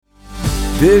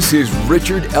This is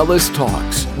Richard Ellis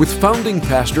Talks with founding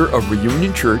pastor of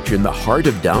Reunion Church in the heart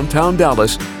of downtown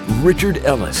Dallas, Richard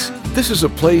Ellis. This is a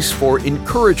place for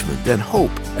encouragement and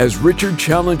hope as Richard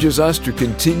challenges us to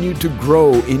continue to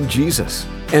grow in Jesus.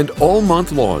 And all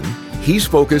month long, he's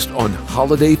focused on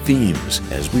holiday themes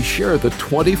as we share the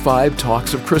 25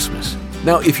 Talks of Christmas.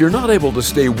 Now, if you're not able to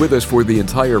stay with us for the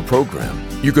entire program,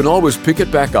 you can always pick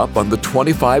it back up on the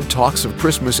 25 Talks of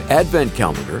Christmas Advent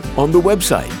Calendar on the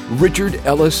website,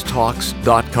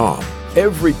 richardellistalks.com.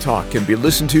 Every talk can be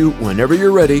listened to whenever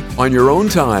you're ready on your own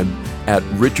time at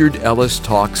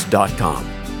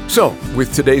richardellistalks.com. So,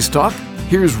 with today's talk,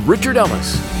 here's Richard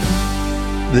Ellis.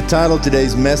 The title of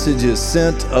today's message is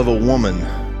Scent of a Woman.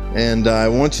 And I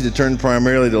want you to turn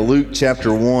primarily to Luke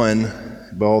chapter 1,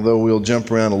 although we'll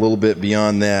jump around a little bit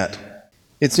beyond that.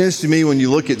 It's interesting to me when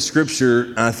you look at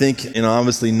Scripture, I think,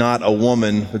 obviously not a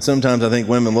woman, but sometimes I think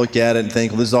women look at it and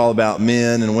think, well, this is all about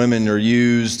men, and women are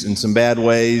used in some bad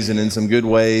ways and in some good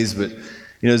ways, but,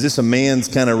 is this a man's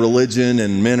kind of religion,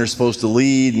 and men are supposed to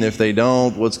lead, and if they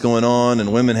don't, what's going on,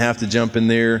 and women have to jump in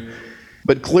there?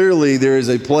 But clearly there is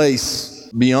a place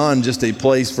beyond just a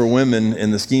place for women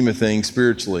in the scheme of things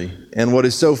spiritually. And what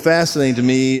is so fascinating to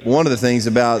me, one of the things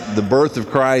about the birth of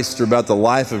Christ or about the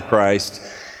life of Christ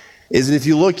is that if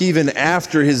you look even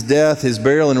after his death, his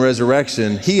burial and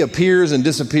resurrection, he appears and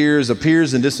disappears,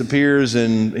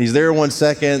 and he's there 1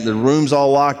 second, the room's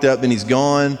all locked up and he's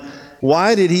gone.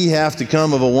 Why did he have to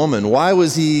come of a woman? Why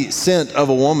was he sent of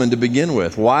a woman to begin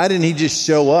with? Why didn't he just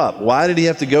show up? Why did he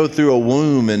have to go through a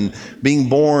womb and being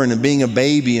born and being a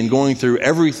baby and going through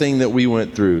everything that we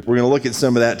went through? We're going to look at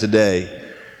some of that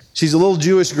today. She's a little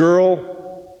Jewish girl.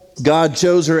 God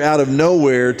chose her out of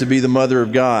nowhere to be the mother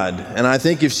of God. And I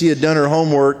think if she had done her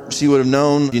homework, she would have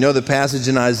known, the passage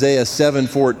in Isaiah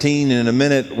 7:14. And in a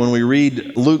minute, when we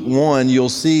read Luke 1, you'll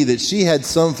see that she had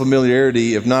some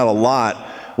familiarity, if not a lot,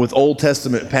 with Old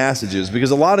Testament passages.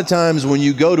 Because a lot of times when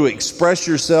you go to express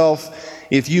yourself,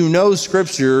 if you know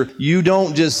Scripture, you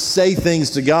don't just say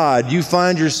things to God. You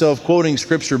find yourself quoting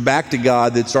Scripture back to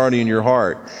God that's already in your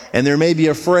heart. And there may be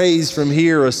a phrase from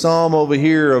here, a psalm over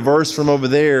here, a verse from over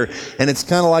there. And it's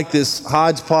kind of like this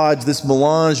hodgepodge, this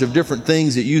melange of different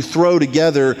things that you throw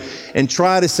together and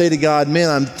try to say to God, man,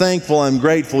 I'm thankful, I'm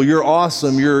grateful, you're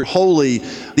awesome, you're holy.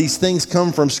 These things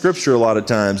come from Scripture a lot of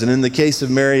times. And in the case of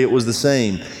Mary, it was the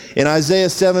same. In Isaiah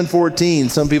 7:14,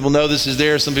 some people know this is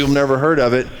there, some people never heard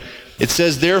of it. It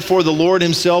says, therefore the Lord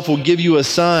himself will give you a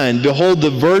sign. Behold, the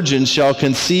virgin shall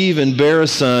conceive and bear a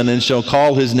son and shall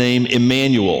call his name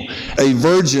Emmanuel. A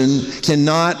virgin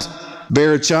cannot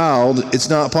bear a child. It's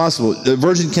not possible. The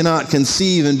virgin cannot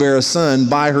conceive and bear a son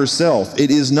by herself. It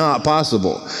is not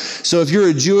possible. So if you're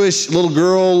a Jewish little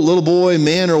girl, little boy,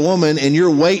 man or woman, and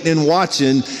you're waiting and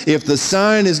watching, if the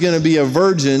sign is going to be a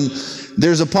virgin,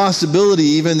 there's a possibility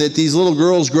even that these little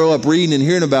girls grow up reading and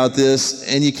hearing about this,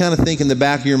 and you kind of think in the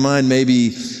back of your mind,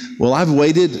 maybe, well, I've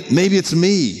waited, maybe it's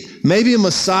me. Maybe a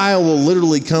Messiah will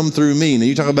literally come through me. Now,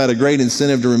 you talk about a great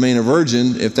incentive to remain a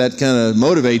virgin, if that kind of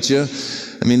motivates you.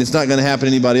 I mean, it's not going to happen to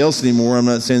anybody else anymore. I'm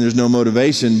not saying there's no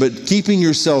motivation, but keeping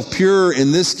yourself pure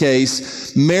in this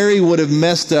case, Mary would have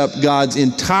messed up God's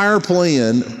entire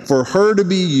plan for her to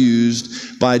be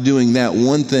used by doing that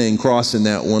one thing, crossing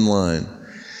that one line.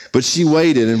 But she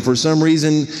waited, and for some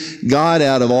reason, God,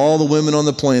 out of all the women on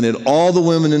the planet, all the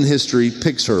women in history,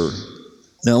 picks her.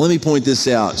 Now, let me point this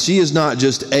out. She is not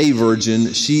just a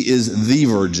virgin, she is the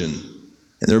virgin.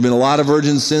 And there have been a lot of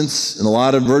virgins since, and a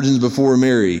lot of virgins before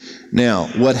Mary. Now,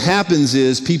 what happens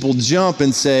is people jump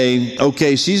and say,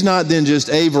 okay, she's not then just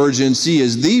a virgin, she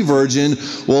is the virgin.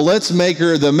 Well, let's make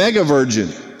her the mega virgin.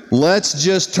 Let's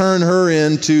just turn her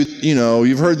into,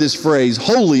 you've heard this phrase,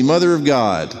 Holy Mother of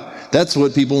God. That's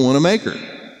what people want to make her,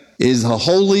 is the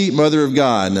Holy Mother of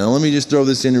God. Now, let me just throw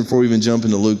this in here before we even jump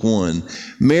into Luke 1.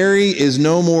 Mary is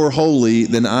no more holy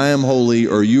than I am holy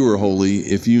or you are holy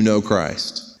if you know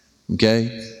Christ.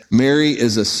 Okay? Mary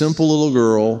is a simple little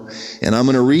girl, and I'm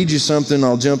going to read you something.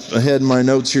 I'll jump ahead in my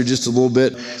notes here just a little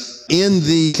bit. In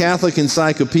the Catholic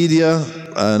Encyclopedia,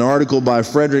 an article by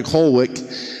Frederick Holwick,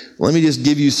 let me just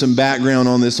give you some background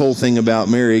on this whole thing about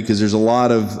Mary, because there's a lot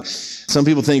of... Some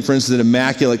people think, for instance, that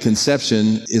Immaculate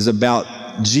Conception is about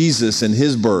Jesus and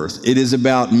his birth. It is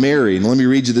about Mary. And let me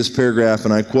read you this paragraph,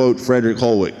 and I quote Frederick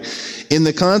Holwick. In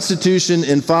the Constitution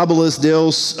in Fabulas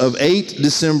Deus of 8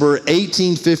 December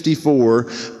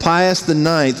 1854, Pius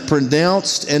IX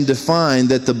pronounced and defined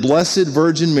that the Blessed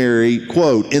Virgin Mary,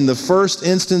 quote, in the first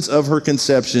instance of her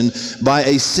conception, by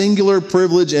a singular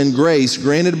privilege and grace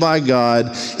granted by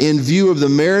God, in view of the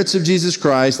merits of Jesus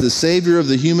Christ, the Savior of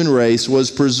the human race, was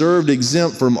preserved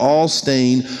exempt from all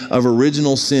stain of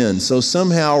original sin. So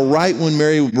somehow, right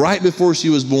before she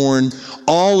was born,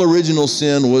 all original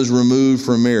sin was removed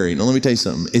from Mary. Now let me tell you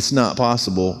something. It's not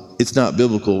possible. It's not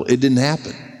biblical. It didn't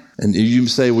happen. And you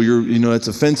say, well, that's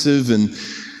offensive. And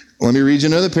let me read you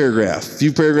another paragraph. A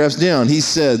few paragraphs down. He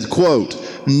said, quote,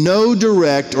 no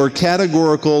direct or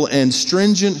categorical and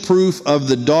stringent proof of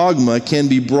the dogma can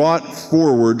be brought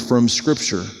forward from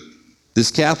Scripture.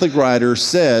 This Catholic writer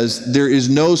says there is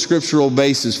no scriptural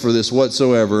basis for this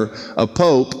whatsoever. A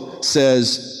pope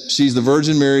says she's the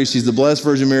Virgin Mary, she's the Blessed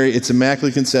Virgin Mary, it's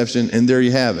Immaculate Conception, and there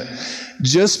you have it.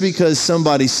 Just because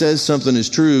somebody says something is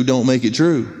true, don't make it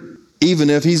true, even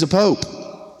if he's a pope,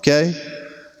 okay?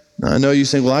 Now, I know you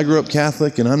say, well, I grew up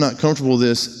Catholic and I'm not comfortable with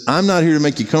this. I'm not here to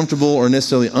make you comfortable or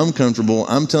necessarily uncomfortable.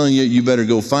 I'm telling you, you better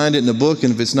go find it in the book,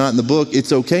 and if it's not in the book,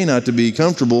 it's okay not to be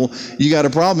comfortable. You got a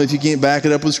problem if you can't back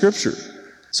it up with Scripture.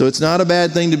 So it's not a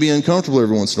bad thing to be uncomfortable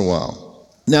every once in a while.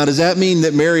 Now, does that mean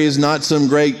that Mary is not some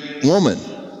great woman?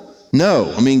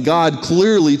 No. I mean, God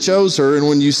clearly chose her, and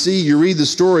when you read the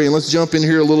story, and let's jump in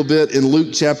here a little bit in Luke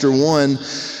chapter 1.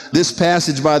 This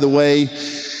passage, by the way,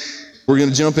 we're going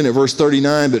to jump in at verse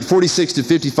 39, but 46 to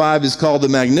 55 is called the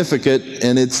Magnificat,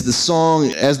 and it's the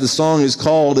song, as the song is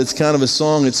called, it's kind of a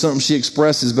song, it's something she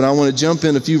expresses, but I want to jump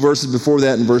in a few verses before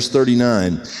that in verse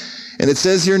 39. And it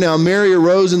says here, now Mary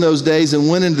arose in those days and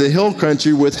went into the hill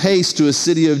country with haste to a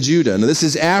city of Judah. Now this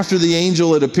is after the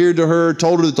angel had appeared to her,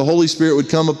 told her that the Holy Spirit would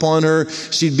come upon her.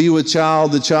 She'd be with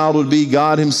child. The child would be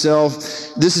God himself.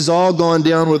 This has all gone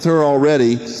down with her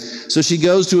already. So she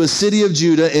goes to a city of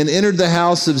Judah and entered the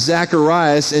house of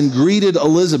Zacharias and greeted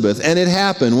Elizabeth. And it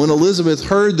happened when Elizabeth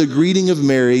heard the greeting of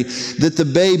Mary that the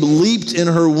babe leaped in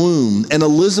her womb, and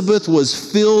Elizabeth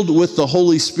was filled with the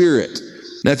Holy Spirit.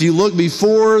 Now, if you look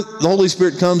before the Holy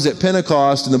Spirit comes at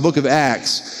Pentecost in the book of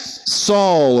Acts,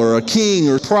 Saul or a king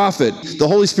or prophet, the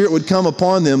Holy Spirit would come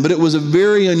upon them, but it was a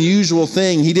very unusual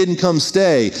thing. He didn't come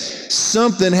stay.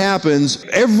 Something happens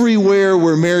everywhere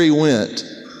where Mary went.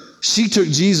 She took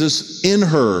Jesus in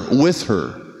her, with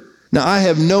her. Now, I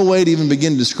have no way to even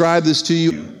begin to describe this to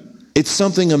you. It's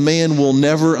something a man will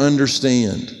never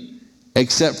understand,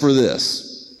 except for this.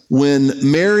 When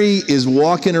Mary is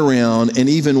walking around and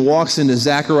even walks into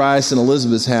Zacharias and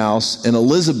Elizabeth's house, and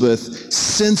Elizabeth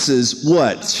senses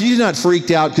what? She's not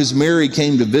freaked out because Mary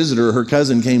came to visit her, her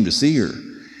cousin came to see her.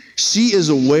 She is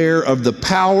aware of the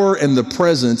power and the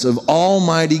presence of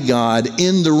Almighty God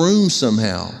in the room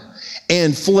somehow,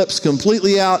 and flips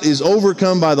completely out, is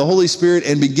overcome by the Holy Spirit,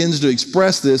 and begins to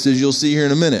express this, as you'll see here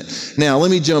in a minute. Now,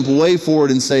 let me jump way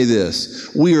forward and say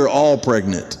this. We are all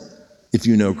pregnant if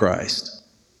you know Christ.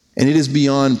 And it is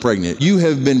beyond pregnant. You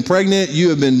have been pregnant, you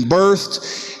have been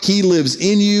birthed, He lives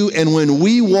in you, and when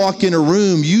we walk in a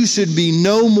room, you should be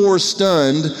no more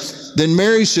stunned than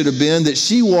Mary should have been that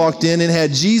she walked in and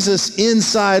had Jesus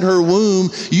inside her womb.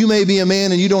 You may be a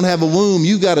man and you don't have a womb.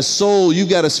 You've got a soul, you've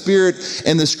got a spirit,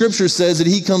 and the Scripture says that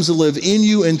He comes to live in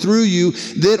you and through you.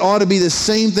 That ought to be the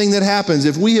same thing that happens.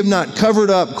 If we have not covered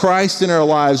up Christ in our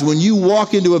lives, when you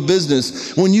walk into a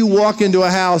business, when you walk into a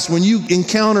house, when you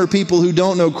encounter people who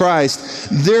don't know Christ,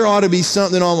 there ought to be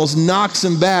something that almost knocks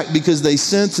them back because they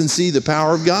sense and see the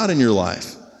power of God in your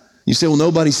life. You say, well,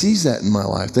 nobody sees that in my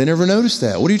life. They never noticed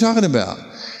that. What are you talking about?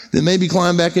 Then maybe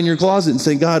climb back in your closet and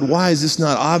say, God, why is this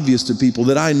not obvious to people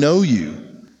that I know you?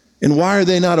 And why are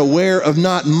they not aware of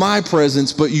not my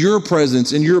presence, but your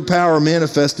presence and your power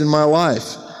manifest in my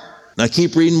life? Now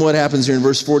keep reading what happens here in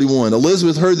verse 41.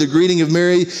 Elizabeth heard the greeting of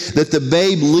Mary, that the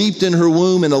babe leaped in her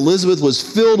womb, and Elizabeth was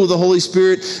filled with the Holy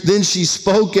Spirit. Then she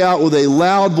spoke out with a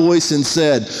loud voice and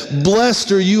said,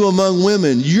 blessed are you among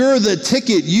women. You're the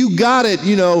ticket. You got it.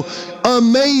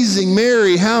 Amazing,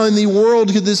 Mary. How in the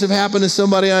world could this have happened to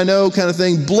somebody I know, kind of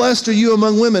thing. Blessed are you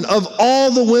among women. Of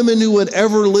all the women who would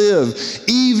ever live,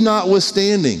 Eve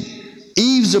notwithstanding.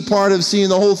 Eve's a part of seeing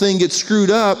the whole thing get screwed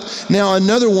up. Now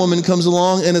another woman comes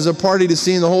along and is a party to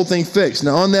seeing the whole thing fixed.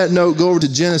 Now on that note, go over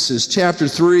to Genesis chapter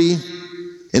 3.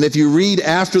 And if you read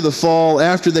after the fall,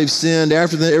 after they've sinned,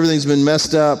 after everything's been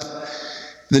messed up,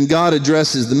 then God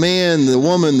addresses the man, the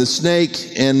woman, the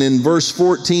snake, and in verse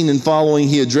 14 and following,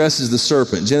 He addresses the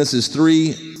serpent. Genesis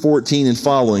 3:14 and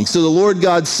following. So the Lord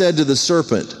God said to the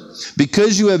serpent,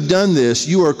 Because you have done this,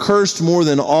 you are cursed more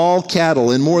than all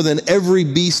cattle and more than every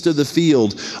beast of the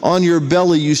field. On your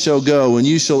belly you shall go, and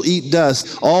you shall eat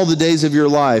dust all the days of your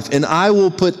life. And I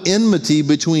will put enmity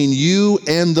between you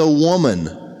and the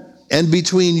woman, and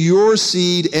between your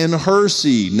seed and her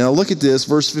seed. Now look at this,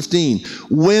 verse 15.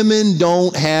 Women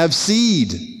don't have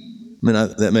seed. I mean,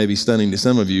 that may be stunning to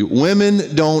some of you.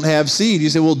 Women don't have seed. You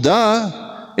say, well, duh.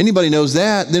 Anybody knows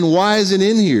that. Then why is it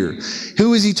in here?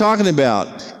 Who is he talking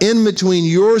about? In between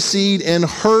your seed and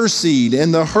her seed.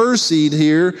 And the her seed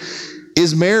here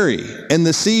is Mary. And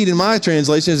the seed in my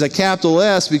translation is a capital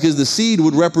S because the seed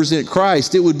would represent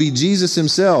Christ. It would be Jesus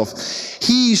himself.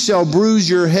 He shall bruise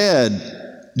your head.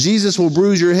 Jesus will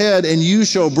bruise your head and you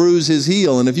shall bruise his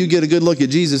heel. And if you get a good look at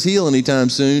Jesus' heel anytime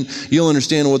soon, you'll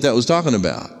understand what that was talking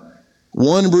about.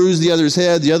 One bruised the other's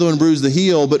head, the other one bruised the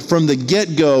heel, but from the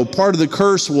get-go, part of the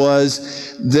curse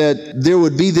was that there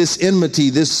would be this enmity,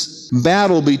 this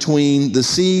battle between the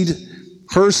seed,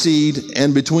 her seed,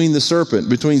 and between the serpent,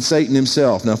 between Satan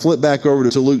himself. Now flip back over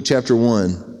to Luke chapter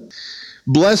 1.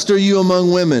 Blessed are you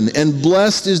among women, and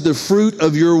blessed is the fruit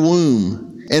of your womb.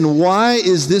 And why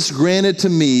is this granted to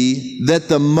me, that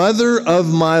the mother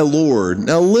of my Lord?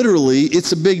 Now, literally,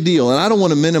 it's a big deal. And I don't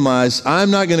want to minimize. I'm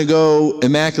not going to go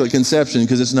Immaculate Conception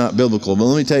because it's not biblical. But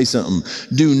let me tell you something.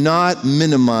 Do not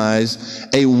minimize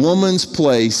a woman's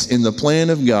place in the plan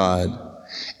of God.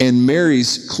 And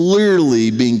Mary's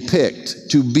clearly being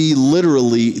picked to be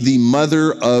literally the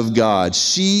mother of God.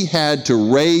 She had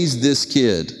to raise this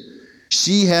kid.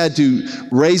 She had to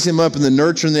raise him up in the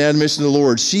nurture and the admonition of the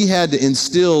Lord. She had to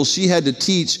instill, she had to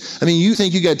teach. I mean, you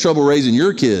think you got trouble raising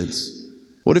your kids.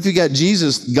 What if you got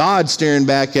Jesus, God staring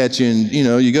back at you and,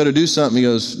 you go to do something, he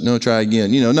goes, no, try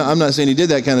again. No, I'm not saying he did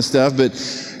that kind of stuff, but,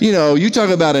 you talk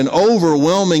about an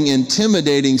overwhelming,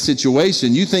 intimidating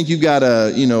situation. You think you've got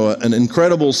an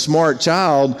incredible, smart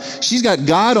child. She's got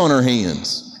God on her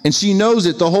hands, and she knows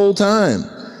it the whole time.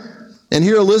 And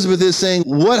here Elizabeth is saying,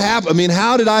 what happened? I mean,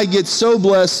 how did I get so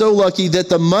blessed, so lucky that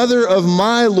the mother of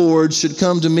my Lord should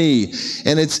come to me?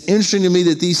 And it's interesting to me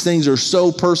that these things are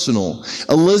so personal.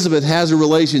 Elizabeth has a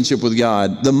relationship with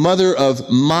God. The mother of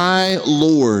my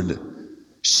Lord.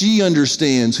 She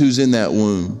understands who's in that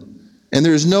womb. And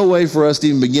there's no way for us to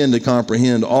even begin to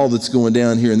comprehend all that's going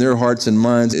down here in their hearts and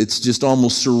minds. It's just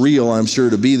almost surreal, I'm sure,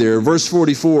 to be there. Verse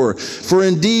 44, for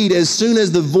indeed, as soon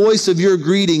as the voice of your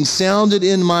greeting sounded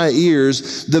in my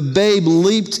ears, the babe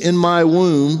leaped in my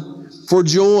womb for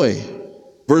joy.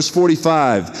 Verse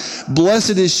 45,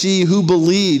 blessed is she who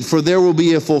believed, for there will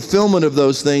be a fulfillment of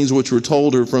those things which were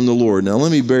told her from the Lord. Now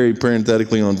let me very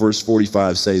parenthetically on verse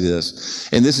 45 say this,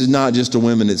 and this is not just to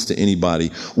women, it's to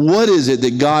anybody. What is it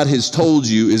that God has told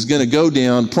you is going to go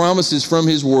down, promises from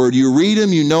his word? You read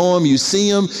them, you know them, you see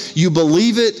them, you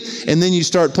believe it, and then you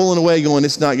start pulling away going,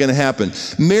 it's not going to happen.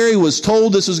 Mary was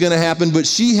told this was going to happen, but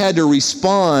she had to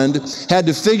respond, had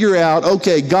to figure out,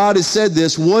 okay, God has said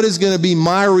this, what is going to be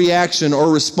my reaction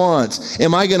or response?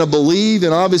 Am I going to believe?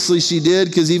 And obviously she did,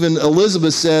 because even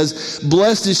Elizabeth says,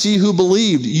 blessed is she who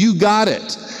believed. You got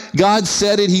it. God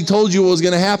said it. He told you what was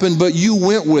going to happen, but you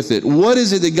went with it. What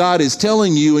is it that God is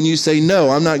telling you and you say, no,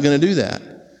 I'm not going to do that.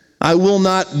 I will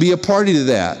not be a party to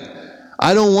that.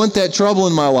 I don't want that trouble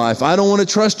in my life. I don't want to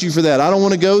trust you for that. I don't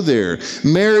want to go there.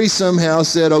 Mary somehow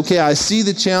said, okay, I see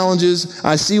the challenges.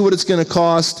 I see what it's going to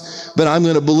cost, but I'm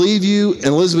going to believe you. And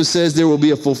Elizabeth says there will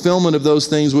be a fulfillment of those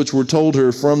things which were told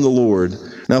her from the Lord.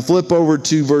 Now flip over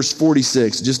to verse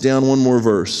 46, just down one more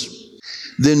verse.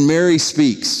 Then Mary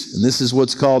speaks, and this is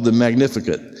what's called the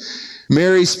Magnificat.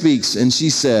 Mary speaks, and she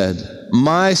said,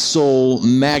 my soul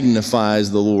magnifies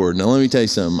the Lord. Now, let me tell you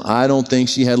something. I don't think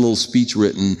she had a little speech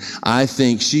written. I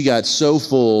think she got so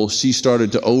full, she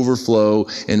started to overflow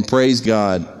and praise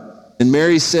God. And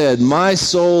Mary said, my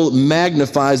soul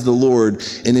magnifies the Lord.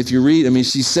 And if you read,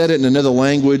 she said it in another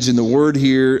language, and the word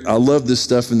here, I love this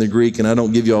stuff in the Greek, and I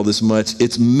don't give you all this much.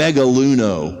 It's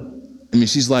megaluno.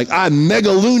 She's like, I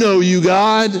megaluno you,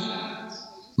 God.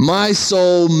 My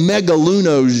soul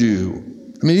megalunos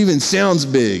you. It even sounds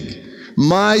big.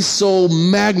 My soul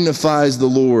magnifies the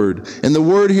Lord. And the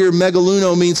word here,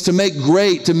 megaluno, means to make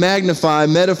great, to magnify,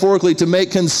 metaphorically, to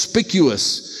make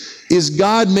conspicuous. Is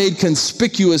God made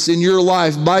conspicuous in your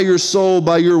life by your soul,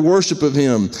 by your worship of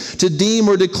him? To deem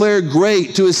or declare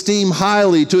great, to esteem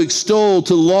highly, to extol,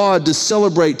 to laud, to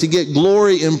celebrate, to get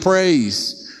glory and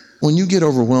praise. When you get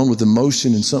overwhelmed with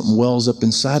emotion and something wells up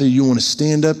inside of you, you want to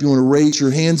stand up, you want to raise your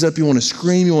hands up, you want to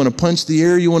scream, you want to punch the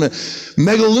air, you want to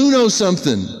megaluno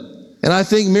something. And I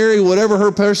think Mary, whatever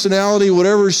her personality,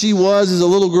 whatever she was as a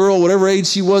little girl, whatever age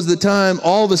she was at the time,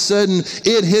 all of a sudden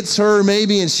it hits her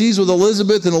maybe, and she's with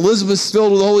Elizabeth, and Elizabeth's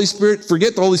filled with the Holy Spirit.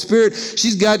 Forget the Holy Spirit.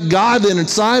 She's got God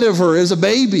inside of her as a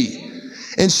baby.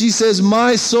 And she says,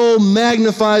 my soul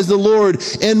magnifies the Lord,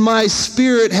 and my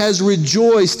spirit has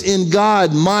rejoiced in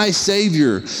God, my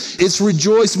Savior. It's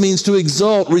rejoice means to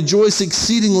exult, rejoice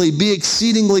exceedingly, be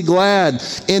exceedingly glad.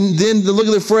 And then look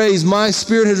at the phrase, my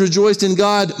spirit has rejoiced in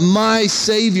God, my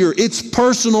Savior. It's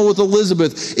personal with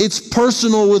Elizabeth. It's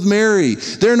personal with Mary.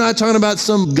 They're not talking about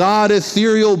some God,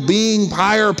 ethereal being,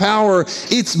 higher power.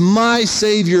 It's my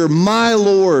Savior, my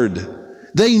Lord.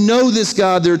 They know this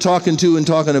God they're talking to and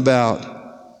talking about.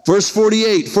 Verse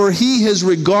 48, for he has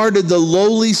regarded the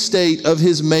lowly state of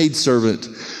his maidservant.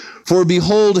 For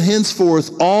behold,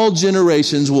 henceforth all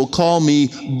generations will call me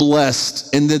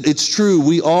blessed. And that it's true,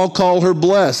 we all call her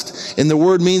blessed. And the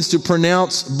word means to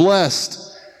pronounce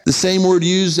blessed. The same word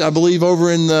used, I believe,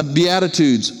 over in the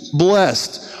Beatitudes.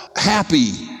 Blessed,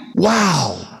 happy,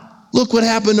 wow. Look what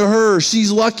happened to her.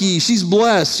 She's lucky. She's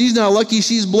blessed. She's not lucky.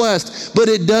 She's blessed. But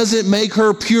it doesn't make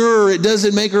her pure. It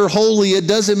doesn't make her holy. It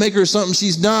doesn't make her something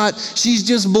she's not. She's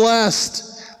just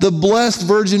blessed. The blessed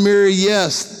Virgin Mary,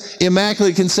 yes.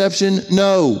 Immaculate Conception,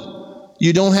 no.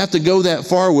 You don't have to go that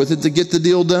far with it to get the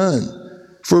deal done.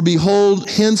 For behold,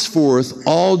 henceforth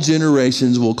all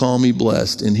generations will call me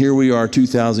blessed. And here we are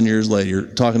 2,000 years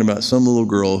later talking about some little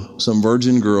girl, some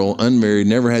virgin girl, unmarried,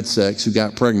 never had sex, who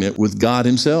got pregnant with God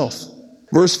himself.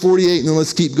 Verse 48, and then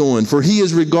let's keep going. For he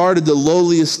has regarded the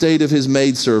lowly estate of his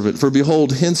maidservant. For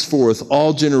behold, henceforth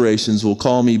all generations will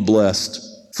call me blessed.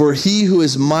 For he who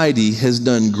is mighty has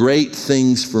done great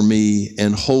things for me,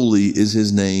 and holy is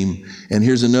his name. And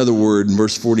here's another word in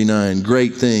verse 49,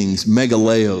 great things,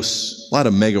 megaleos. A lot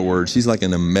of mega words. She's like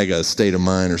in a mega state of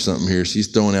mind or something here. She's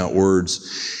throwing out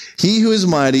words. He who is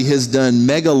mighty has done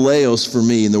megaleos for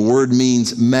me, and the word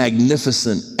means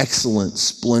magnificent, excellent,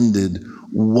 splendid,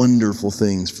 wonderful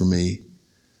things for me.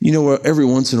 You know what? Every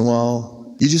once in a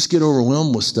while, you just get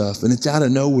overwhelmed with stuff, and it's out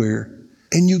of nowhere.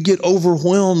 And you get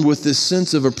overwhelmed with this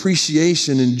sense of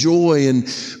appreciation and joy and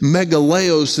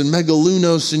megaleos and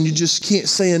megalunos, and you just can't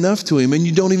say enough to him, and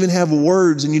you don't even have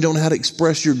words, and you don't know how to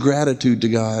express your gratitude to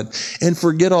God. And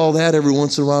forget all that. Every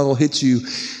once in a while it'll hit you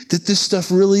that this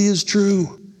stuff really is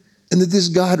true, and that this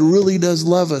God really does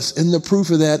love us. And the proof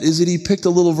of that is that he picked a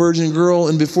little virgin girl,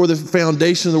 and before the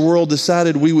foundation of the world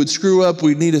decided we would screw up,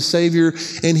 we'd need a Savior,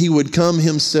 and he would come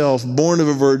himself, born of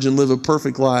a virgin, live a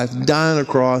perfect life, die on a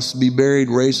cross, be buried,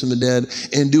 raised from the dead,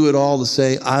 and do it all to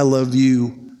say, I love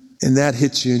you. And that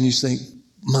hits you, and you think,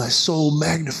 my soul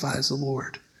magnifies the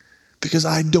Lord, because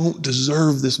I don't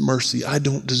deserve this mercy. I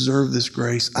don't deserve this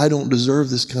grace. I don't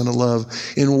deserve this kind of love.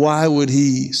 And why would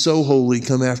he, so holy,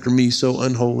 come after me, so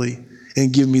unholy,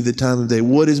 and give me the time of day?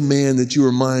 What is man that you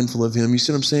are mindful of him? You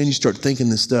see what I'm saying? You start thinking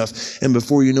this stuff, and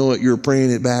before you know it, you're praying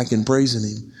it back and praising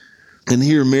him. And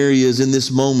here Mary is in this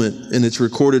moment, and it's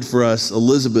recorded for us.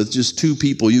 Elizabeth, just two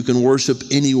people. You can worship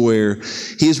anywhere.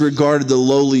 He has regarded the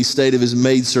lowly state of his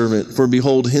maidservant. For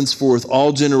behold, henceforth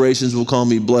all generations will call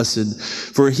me blessed.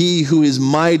 For he who is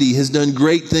mighty has done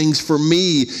great things for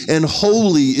me, and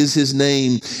holy is his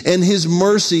name. And his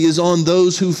mercy is on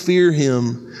those who fear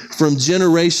him from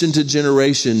generation to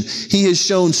generation. He has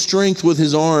shown strength with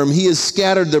his arm. He has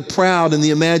scattered the proud in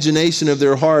the imagination of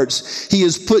their hearts. He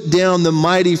has put down the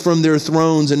mighty from their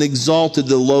thrones and exalted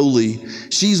the lowly.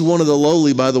 She's one of the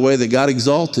lowly, by the way, that got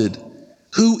exalted.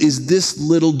 Who is this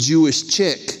little Jewish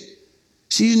chick?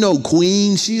 She's no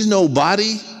queen. She's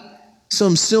nobody.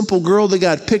 Some simple girl that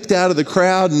got picked out of the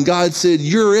crowd, and God said,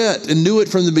 you're it, and knew it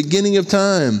from the beginning of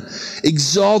time.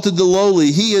 Exalted the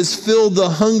lowly. He has filled the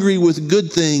hungry with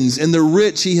good things, and the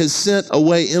rich he has sent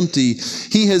away empty.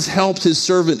 He has helped his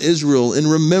servant Israel in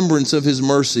remembrance of his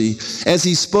mercy, as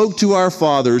he spoke to our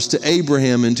fathers, to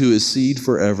Abraham, and to his seed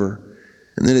forever.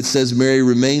 And then it says Mary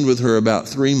remained with her about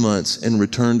 3 months and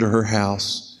returned to her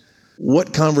house.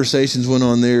 What conversations went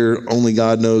on there, only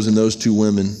God knows, in those two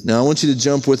women. Now, I want you to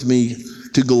jump with me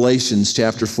to Galatians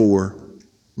chapter 4.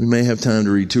 We may have time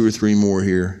to read 2 or 3 more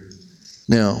here.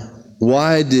 Now,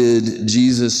 why did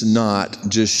Jesus not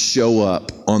just show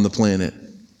up on the planet?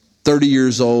 30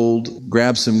 years old,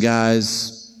 grab some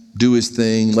guys, do his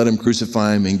thing, let him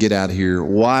crucify him, and get out of here.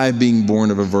 Why being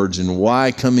born of a virgin?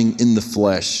 Why coming in the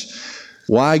flesh?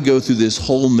 Why go through this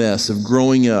whole mess of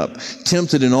growing up,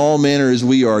 tempted in all manner as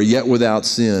we are, yet without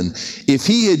sin? If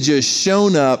he had just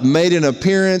shown up, made an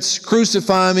appearance,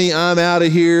 crucify me, I'm out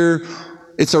of here,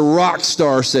 it's a rock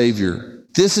star Savior.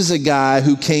 This is a guy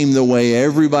who came the way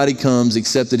everybody comes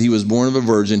except that he was born of a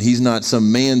virgin. He's not some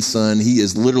man's son. He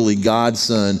is literally God's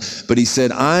son. But he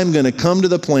said, I'm going to come to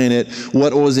the planet.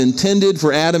 What was intended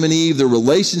for Adam and Eve, the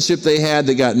relationship they had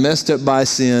that got messed up by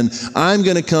sin, I'm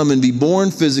going to come and be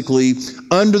born physically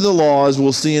under the law, as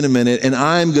we'll see in a minute, and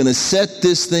I'm going to set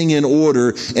this thing in order,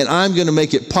 and I'm going to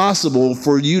make it possible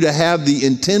for you to have the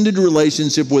intended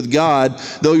relationship with God.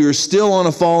 Though you're still on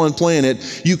a fallen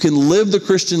planet, you can live the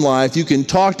Christian life. You can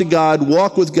talk to God,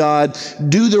 walk with God,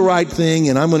 do the right thing,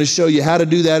 and I'm going to show you how to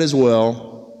do that as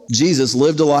well. Jesus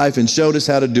lived a life and showed us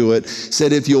how to do it.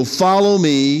 Said, if you'll follow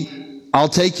me, I'll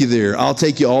take you there. I'll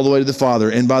take you all the way to the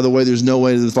Father. And by the way, there's no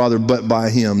way to the Father but by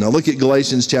him. Now look at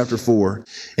Galatians chapter 4.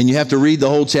 And you have to read the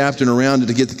whole chapter and around it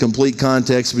to get the complete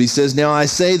context. But he says, now I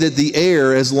say that the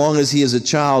heir, as long as he is a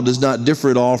child, does not differ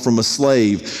at all from a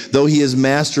slave, though he is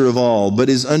master of all, but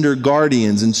is under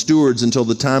guardians and stewards until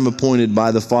the time appointed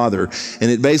by the Father. And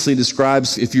it basically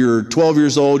describes if you're 12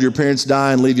 years old, your parents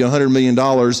die and leave you $100 million,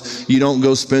 you don't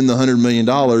go spend the $100 million.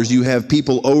 You have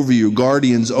people over you,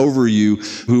 guardians over you,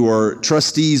 who are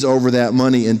trustees over that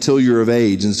money until you're of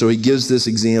age. And so he gives this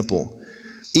example.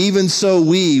 Even so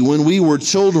we, when we were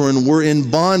children, were in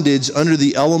bondage under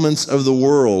the elements of the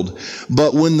world.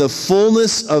 But when the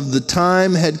fullness of the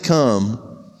time had come,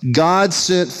 God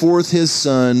sent forth his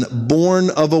Son,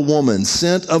 born of a woman,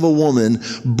 sent of a woman,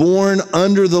 born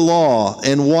under the law.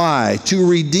 And why? To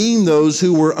redeem those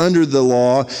who were under the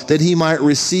law, that he might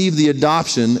receive the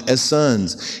adoption as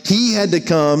sons. He had to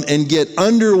come and get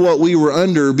under what we were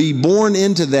under, be born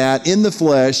into that in the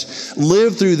flesh,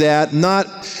 live through that, not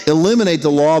eliminate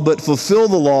the law, but fulfill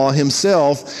the law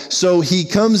himself. So he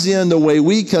comes in the way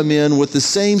we come in with the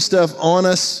same stuff on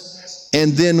us.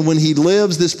 And then when he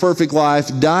lives this perfect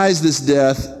life, dies this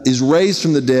death, is raised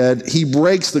from the dead, he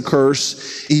breaks the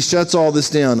curse, he shuts all this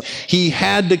down. He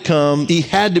had to come, he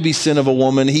had to be son of a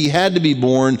woman, he had to be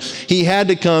born, he had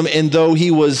to come, and though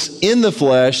he was in the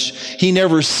flesh, he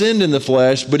never sinned in the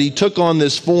flesh, but he took on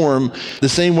this form the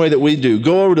same way that we do.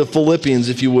 Go over to Philippians,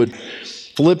 if you would.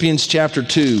 Philippians chapter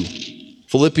 2.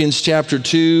 Philippians chapter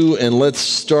 2, and let's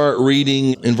start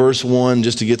reading in verse 1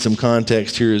 just to get some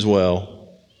context here as well.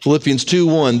 Philippians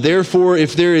 2:1, therefore,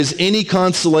 if there is any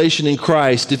consolation in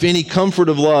Christ, if any comfort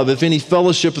of love, if any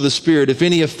fellowship of the Spirit, if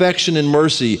any affection and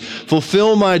mercy,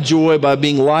 fulfill my joy by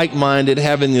being like-minded,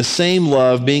 having the same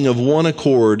love, being of one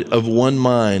accord, of one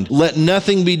mind. Let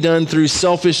nothing be done through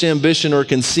selfish ambition or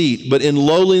conceit, but in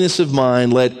lowliness of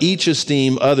mind, let each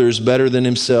esteem others better than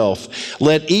himself.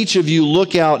 Let each of you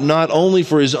look out not only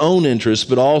for his own interest,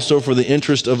 but also for the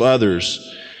interest of others.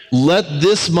 Let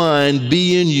this mind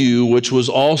be in you, which was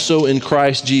also in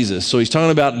Christ Jesus. So he's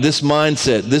talking about this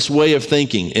mindset, this way of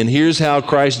thinking. And here's how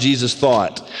Christ Jesus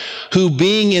thought. Who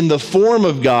being in the form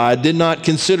of God did not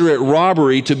consider it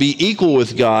robbery to be equal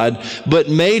with God, but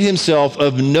made himself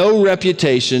of no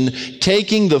reputation,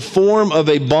 taking the form of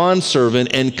a bondservant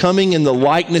and coming in the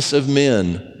likeness of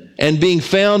men. And being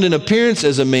found in appearance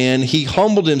as a man, he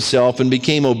humbled himself and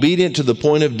became obedient to the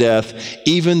point of death,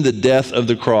 even the death of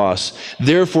the cross.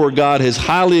 Therefore God has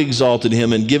highly exalted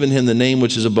him and given him the name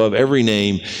which is above every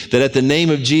name, that at the name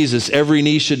of Jesus every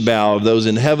knee should bow, of those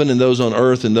in heaven and those on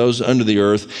earth and those under the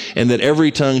earth, and that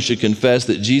every tongue should confess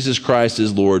that Jesus Christ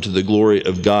is Lord, to the glory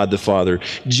of God the Father.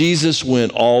 Jesus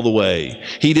went all the way.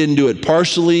 He didn't do it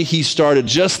partially. He started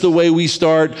just the way we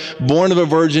start, born of a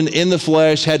virgin in the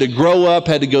flesh, had to grow up,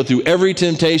 had to go through every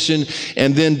temptation,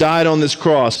 and then died on this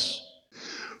cross.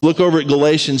 Look over at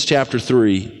Galatians chapter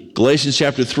 3. Galatians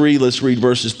chapter 3, let's read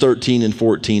verses 13 and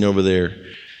 14 over there.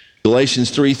 Galatians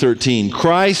 3:13,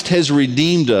 Christ has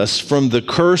redeemed us from the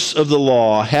curse of the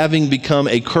law, having become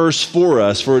a curse for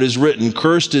us, for it is written,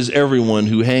 cursed is everyone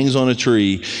who hangs on a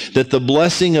tree, that the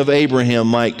blessing of Abraham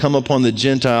might come upon the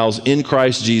Gentiles in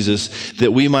Christ Jesus,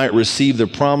 that we might receive the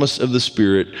promise of the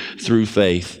Spirit through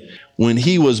faith. When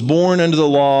he was born under the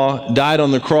law, died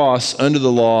on the cross under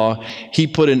the law, he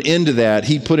put an end to that.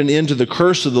 He put an end to the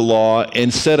curse of the law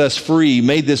and set us free,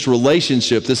 made this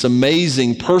relationship, this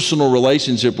amazing personal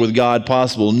relationship with God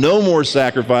possible. No more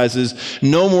sacrifices,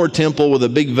 no more temple with a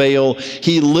big veil.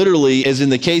 He literally, as in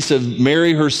the case of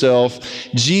Mary herself,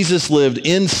 Jesus lived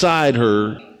inside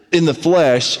her in the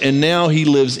flesh, and now he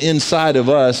lives inside of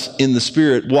us in the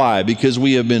Spirit. Why? Because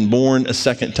we have been born a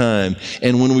second time.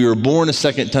 And when we were born a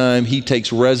second time, he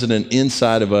takes resident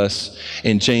inside of us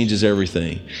and changes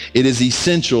everything. It is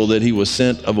essential that he was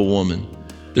sent of a woman.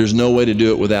 There's no way to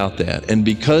do it without that. And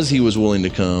because he was willing to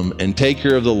come and take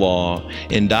care of the law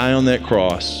and die on that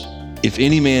cross, if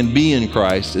any man be in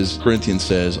Christ, as Corinthians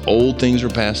says, old things are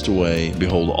passed away,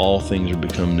 behold, all things are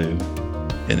become new.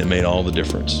 And it made all the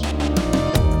difference.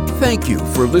 Thank you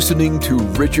for listening to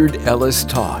Richard Ellis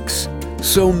Talks.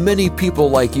 So many people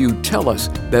like you tell us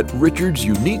that Richard's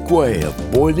unique way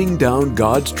of boiling down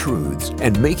God's truths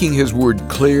and making His Word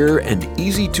clear and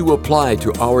easy to apply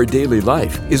to our daily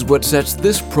life is what sets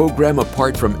this program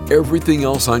apart from everything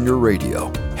else on your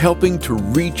radio, helping to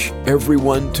reach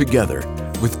everyone together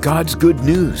with God's good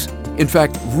news. In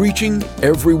fact, reaching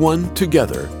everyone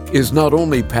together is not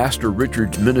only Pastor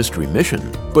Richard's ministry mission,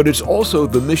 but it's also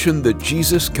the mission that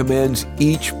Jesus commands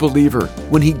each believer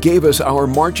when He gave us our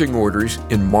marching orders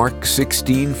in Mark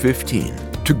 16:15,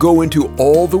 to go into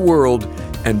all the world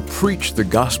and preach the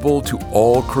gospel to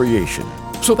all creation.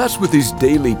 So that's what these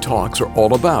daily talks are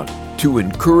all about, to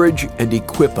encourage and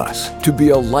equip us to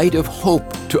be a light of hope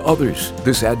to others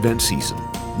this Advent season.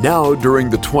 Now, during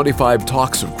the 25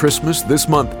 Talks of Christmas this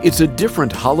month, it's a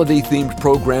different holiday-themed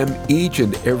program each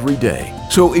and every day.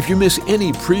 So if you miss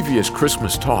any previous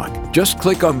Christmas talk, just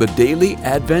click on the daily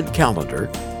Advent calendar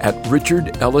at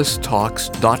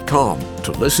richardellistalks.com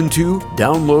to listen to,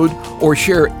 download, or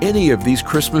share any of these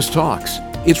Christmas talks.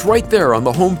 It's right there on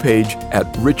the homepage at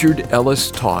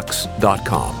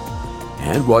richardellistalks.com.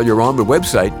 And while you're on the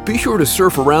website, be sure to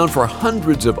surf around for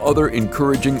hundreds of other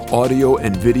encouraging audio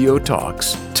and video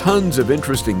talks, tons of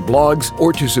interesting blogs,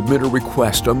 or to submit a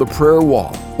request on the prayer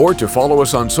wall, or to follow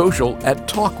us on social at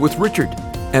Talk with Richard,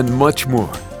 and much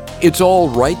more. It's all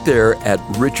right there at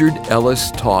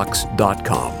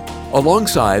richardellistalks.com,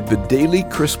 alongside the daily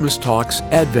Christmas Talks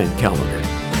Advent calendar.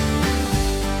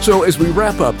 So as we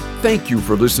wrap up, thank you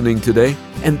for listening today,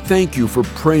 and thank you for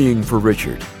praying for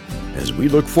Richard, as we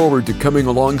look forward to coming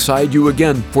alongside you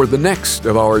again for the next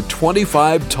of our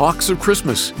 25 Talks of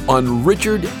Christmas on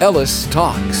Richard Ellis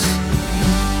Talks.